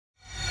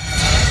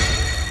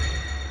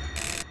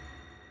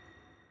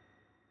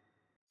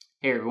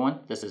Hey everyone,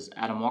 this is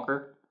Adam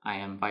Walker. I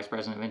am Vice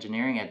President of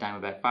Engineering at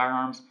Diamondback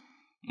Firearms,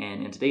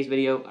 and in today's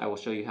video I will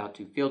show you how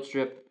to field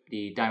strip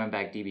the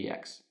Diamondback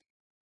DBX.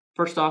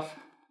 First off,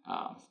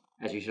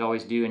 as you should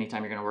always do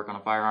anytime you're going to work on a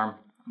firearm,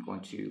 I'm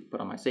going to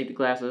put on my safety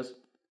glasses,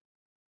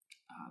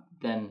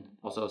 then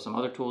also some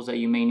other tools that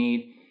you may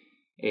need,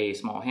 a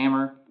small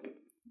hammer,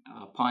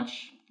 a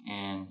punch,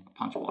 and a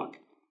punch block.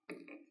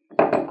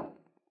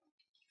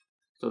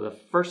 So the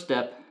first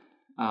step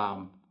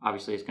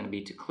obviously is going to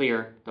be to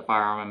clear the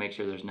firearm and make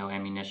sure there's no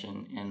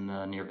ammunition in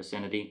the near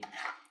vicinity.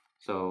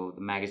 So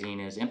the magazine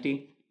is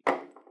empty.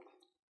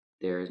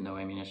 There is no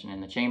ammunition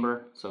in the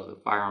chamber, so the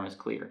firearm is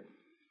clear.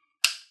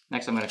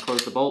 Next, I'm going to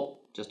close the bolt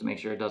just to make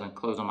sure it doesn't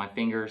close on my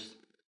fingers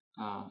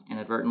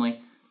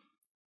inadvertently.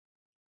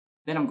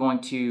 Then I'm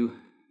going to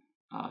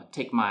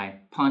take my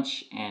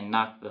punch and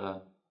knock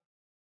the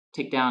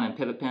takedown and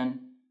pivot pin,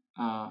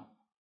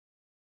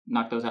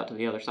 knock those out to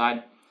the other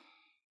side.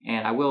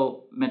 And I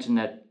will mention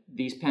that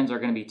these pins are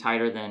going to be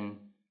tighter than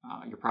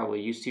you're probably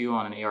used to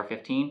on an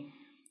AR-15,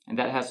 and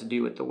that has to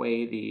do with the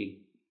way the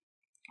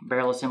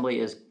barrel assembly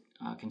is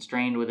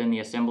constrained within the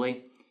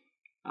assembly.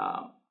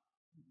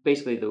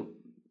 Basically,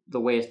 the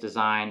way it's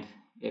designed,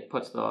 it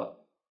puts the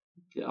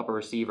upper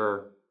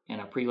receiver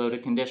in a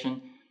preloaded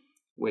condition,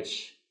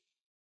 which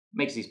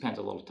makes these pins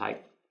a little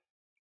tight.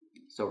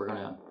 So we're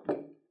going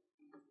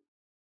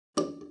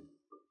to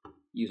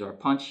use our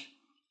punch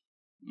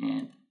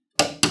and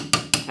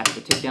tap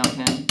the takedown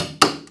pin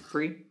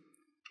free.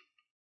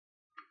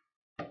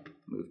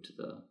 Move to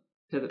the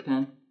pivot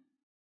pin.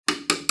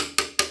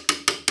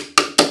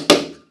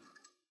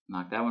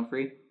 Knock that one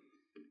free.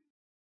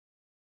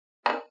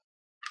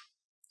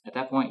 At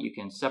that point, you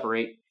can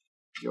separate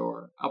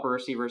your upper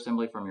receiver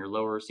assembly from your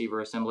lower receiver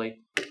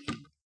assembly.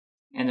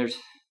 And there's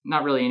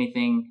not really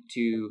anything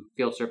to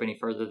field strip any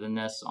further than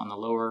this on the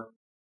lower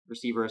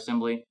receiver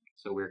assembly.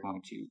 So we're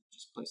going to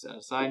just place that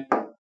aside.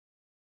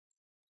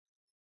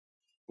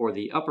 For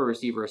the upper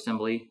receiver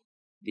assembly,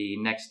 the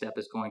next step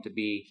is going to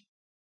be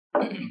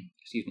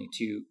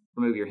to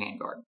remove your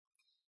handguard.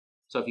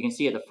 So if you can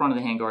see at the front of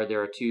the handguard,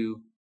 there are two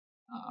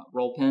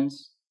roll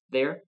pins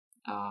there.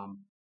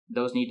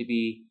 Those need to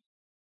be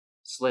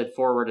slid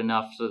forward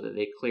enough so that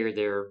they clear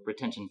their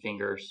retention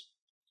fingers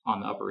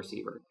on the upper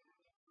receiver.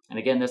 And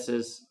again, this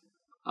is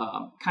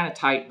kind of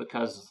tight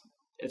because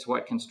it's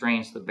what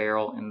constrains the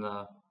barrel in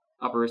the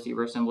upper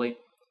receiver assembly.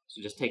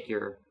 So just take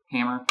your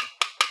hammer,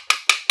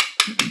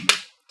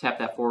 tap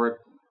that forward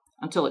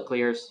until it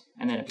clears,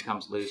 and then it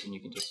becomes loose and you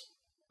can just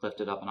lift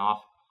it up and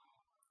off.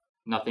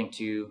 Nothing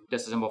to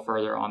disassemble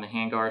further on the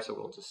handguard, so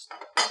we'll just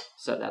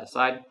set that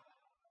aside.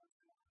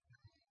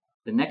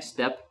 The next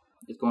step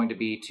is going to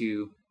be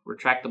to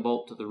retract the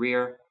bolt to the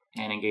rear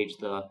and engage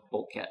the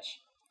bolt catch.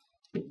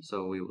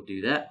 So we will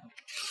do that.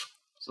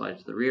 Slide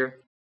to the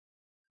rear,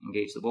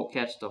 engage the bolt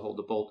catch to hold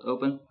the bolt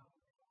open.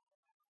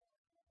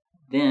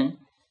 Then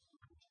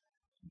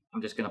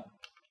I'm just going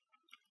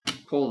to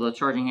pull the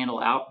charging handle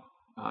out.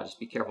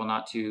 Just be careful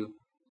not to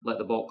let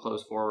the bolt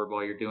close forward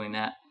while you're doing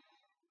that.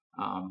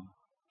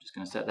 Just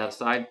going to set that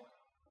aside.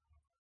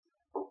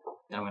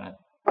 Then I'm going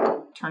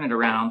to turn it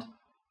around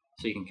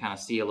so you can kind of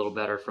see a little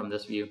better from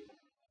this view.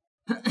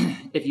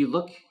 If you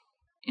look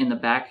in the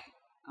back,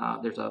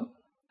 there's a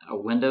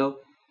window.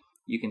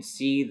 You can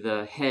see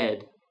the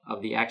head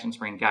of the action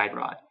spring guide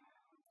rod.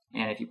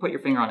 And if you put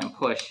your finger on it and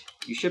push,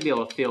 you should be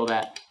able to feel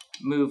that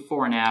move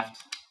fore and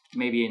aft,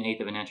 maybe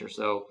 1/8 of an inch or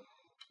so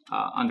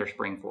under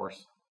spring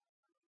force.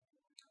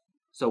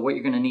 So what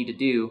you're going to need to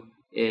do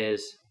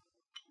is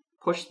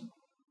push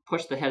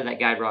the head of that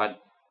guide rod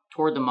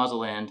toward the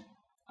muzzle end,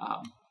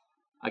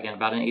 again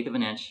about 1/8 of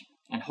an inch,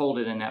 and hold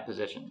it in that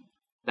position.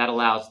 That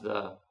allows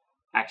the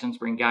action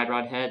spring guide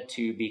rod head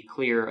to be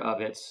clear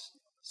of its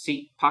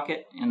seat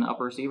pocket in the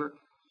upper receiver.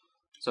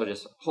 So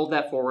just hold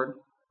that forward,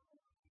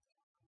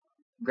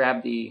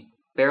 grab the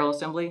barrel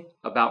assembly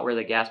about where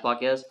the gas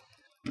block is,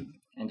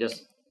 and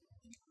just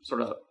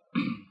sort of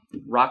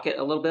rock it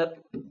a little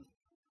bit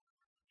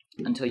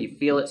until you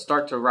feel it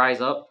start to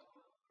rise up.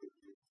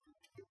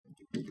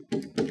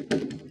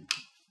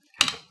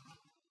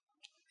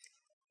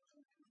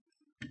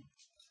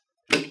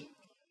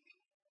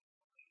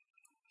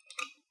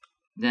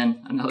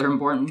 Then another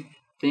important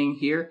thing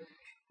here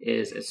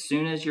is as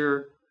soon as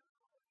your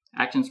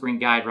action spring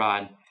guide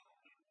rod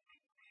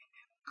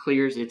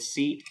clears its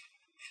seat,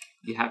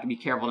 you have to be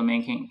careful to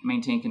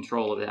maintain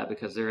control of that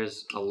because there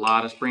is a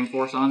lot of spring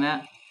force on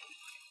that.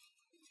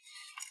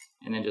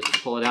 And then just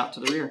pull it out to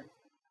the rear.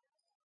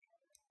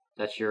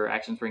 That's your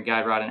action spring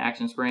guide rod and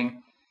action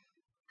spring.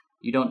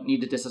 You don't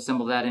need to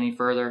disassemble that any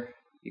further.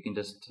 You can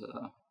just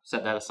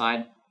set that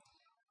aside.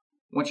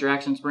 Once your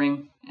action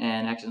spring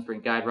and action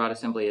spring guide rod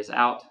assembly is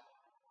out,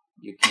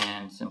 you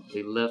can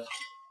simply lift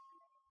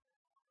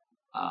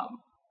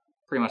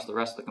pretty much the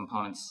rest of the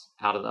components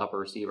out of the upper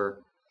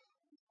receiver.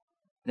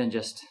 Then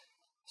just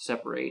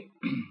separate,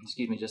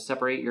 just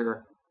separate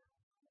your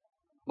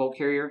bolt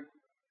carrier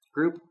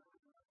group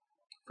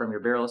from your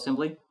barrel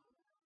assembly,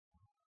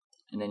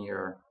 and then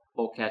your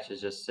bolt catch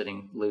is just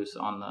sitting loose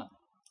on the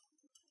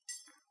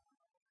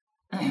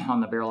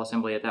on the barrel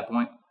assembly at that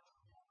point.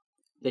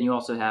 Then you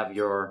also have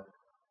your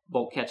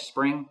bolt catch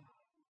spring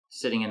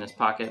sitting in this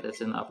pocket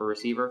that's in the upper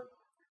receiver.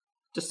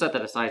 Just set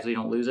that aside so you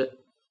don't lose it.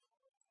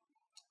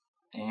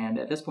 And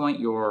at this point,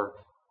 your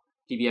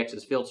DBX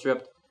is field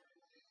stripped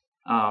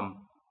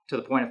to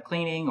the point of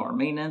cleaning or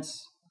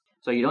maintenance.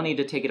 So you don't need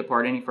to take it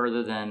apart any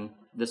further than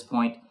this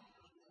point.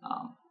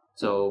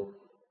 So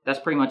that's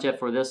pretty much it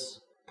for this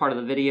part of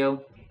the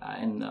video.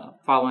 In the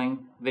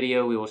following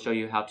video, we will show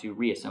you how to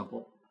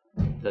reassemble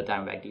the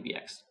Diamondback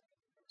DBX.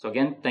 So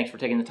again, thanks for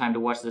taking the time to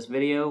watch this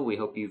video. We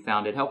hope you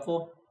found it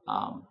helpful.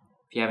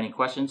 If you have any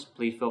questions,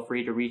 please feel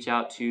free to reach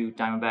out to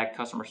Diamondback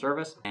customer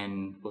service,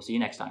 and we'll see you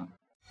next time.